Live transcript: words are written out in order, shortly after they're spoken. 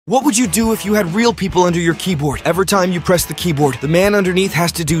What would you do if you had real people under your keyboard? Every time you press the keyboard, the man underneath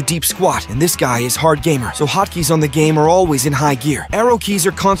has to do deep squat, and this guy is hard gamer, so hotkeys on the game are always in high gear. Arrow keys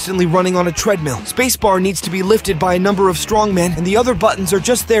are constantly running on a treadmill. Spacebar needs to be lifted by a number of strongmen, and the other buttons are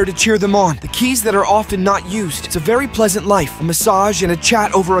just there to cheer them on. The keys that are often not used. It's a very pleasant life, a massage and a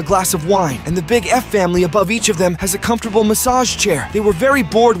chat over a glass of wine, and the big F family above each of them has a comfortable massage chair. They were very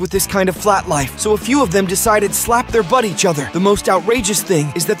bored with this kind of flat life, so a few of them decided slap their butt each other. The most outrageous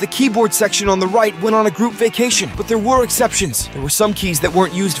thing is that the keyboard section on the right went on a group vacation, but there were exceptions. There were some keys that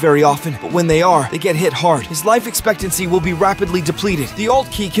weren't used very often, but when they are, they get hit hard. His life expectancy will be rapidly depleted. The Alt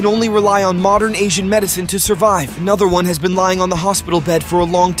key can only rely on modern Asian medicine to survive. Another one has been lying on the hospital bed for a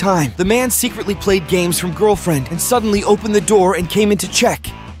long time. The man secretly played games from girlfriend and suddenly opened the door and came in to check.